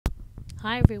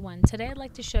Hi everyone, today I'd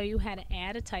like to show you how to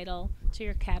add a title to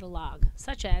your catalog,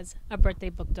 such as a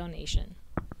birthday book donation.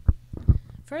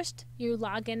 First, you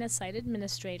log in as site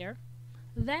administrator.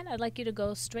 Then I'd like you to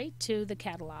go straight to the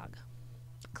catalog.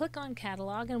 Click on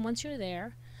catalog, and once you're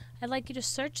there, I'd like you to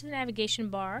search the navigation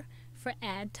bar for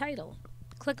add title.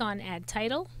 Click on add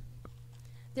title.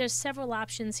 There's several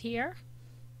options here,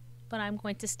 but I'm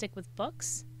going to stick with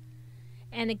books.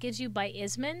 And it gives you by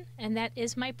Isman, and that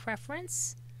is my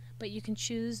preference, but you can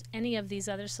choose any of these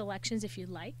other selections if you'd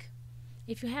like.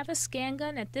 If you have a scan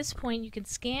gun, at this point you can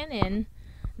scan in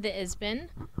the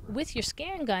ISBN with your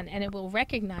scan gun and it will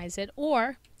recognize it,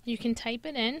 or you can type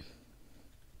it in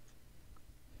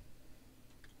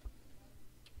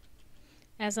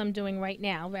as I'm doing right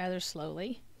now, rather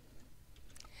slowly,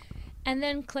 and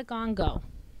then click on go.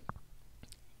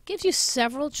 It gives you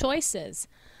several choices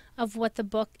of what the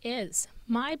book is.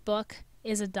 My book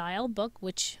is a dial book,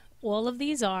 which all of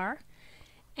these are,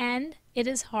 and it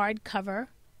is hardcover,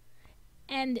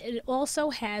 and it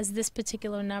also has this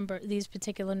particular number, these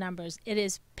particular numbers. It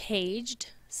is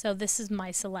paged, so this is my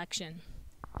selection.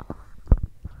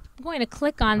 I'm going to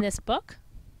click on this book,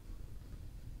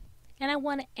 and I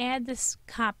want to add this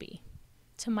copy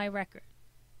to my record.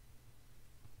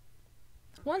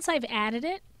 Once I've added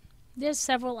it, there's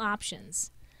several options.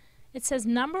 It says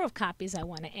number of copies I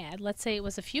want to add. Let's say it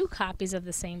was a few copies of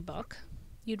the same book.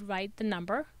 You'd write the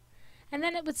number, and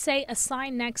then it would say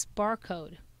assign next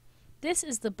barcode. This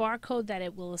is the barcode that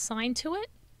it will assign to it.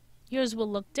 Yours will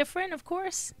look different, of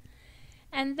course.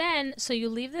 And then, so you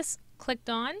leave this clicked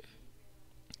on,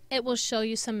 it will show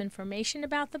you some information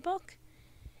about the book,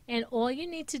 and all you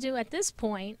need to do at this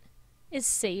point is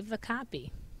save the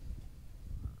copy.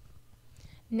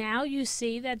 Now you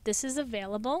see that this is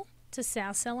available to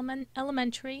South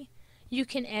Elementary. You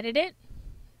can edit it,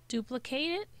 duplicate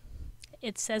it.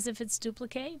 It says if it's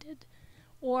duplicated,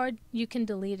 or you can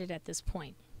delete it at this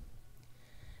point.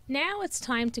 Now it's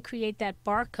time to create that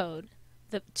barcode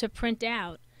to print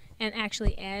out and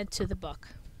actually add to the book.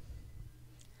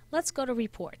 Let's go to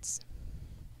reports.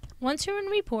 Once you're in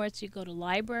reports, you go to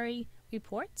library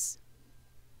reports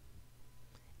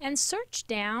and search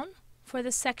down for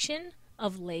the section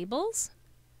of labels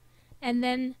and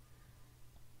then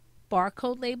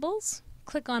barcode labels.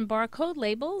 Click on barcode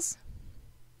labels,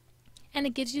 and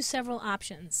it gives you several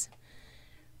options.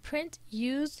 Print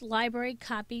used library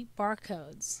copy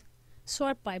barcodes.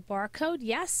 Sort by barcode,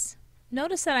 yes.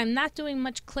 Notice that I'm not doing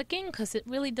much clicking because it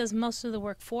really does most of the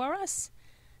work for us.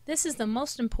 This is the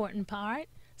most important part.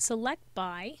 Select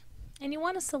by, and you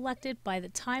want to select it by the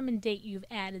time and date you've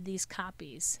added these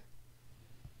copies.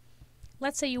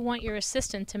 Let's say you want your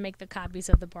assistant to make the copies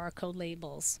of the barcode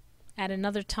labels at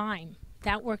another time.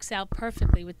 That works out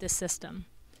perfectly with this system.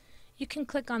 You can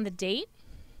click on the date,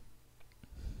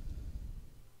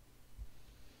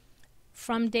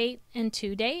 from date and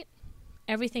to date,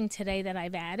 everything today that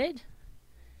I've added.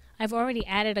 I've already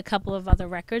added a couple of other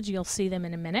records. You'll see them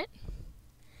in a minute.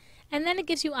 And then it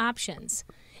gives you options.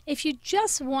 If you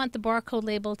just want the barcode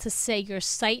label to say your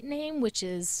site name, which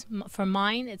is, for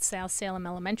mine, it's South Salem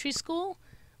Elementary School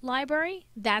Library,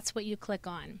 that's what you click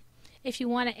on. If you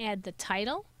want to add the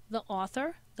title, the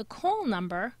author, the call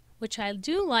number, which I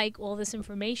do like all this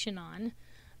information on,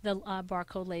 the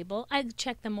barcode label, I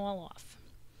check them all off.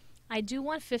 I do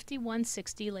want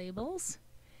 5160 labels,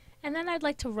 and then I'd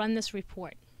like to run this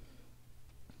report.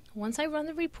 Once I run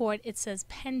the report, it says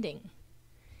pending.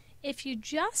 If you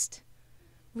just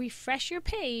refresh your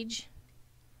page,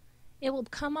 it will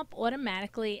come up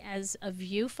automatically as a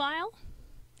view file.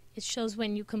 It shows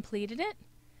when you completed it.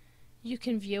 You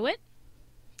can view it,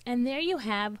 and there you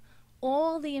have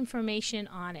all the information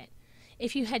on it.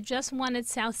 If you had just wanted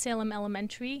South Salem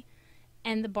Elementary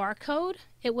and the barcode,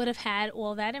 it would have had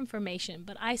all that information,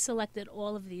 but I selected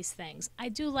all of these things. I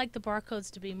do like the barcodes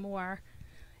to be more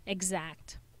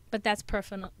exact, but that's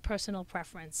personal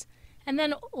preference. And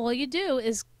then all you do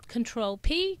is Control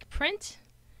P, print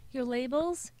your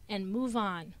labels, and move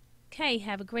on. Okay,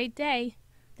 have a great day.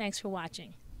 Thanks for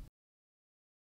watching.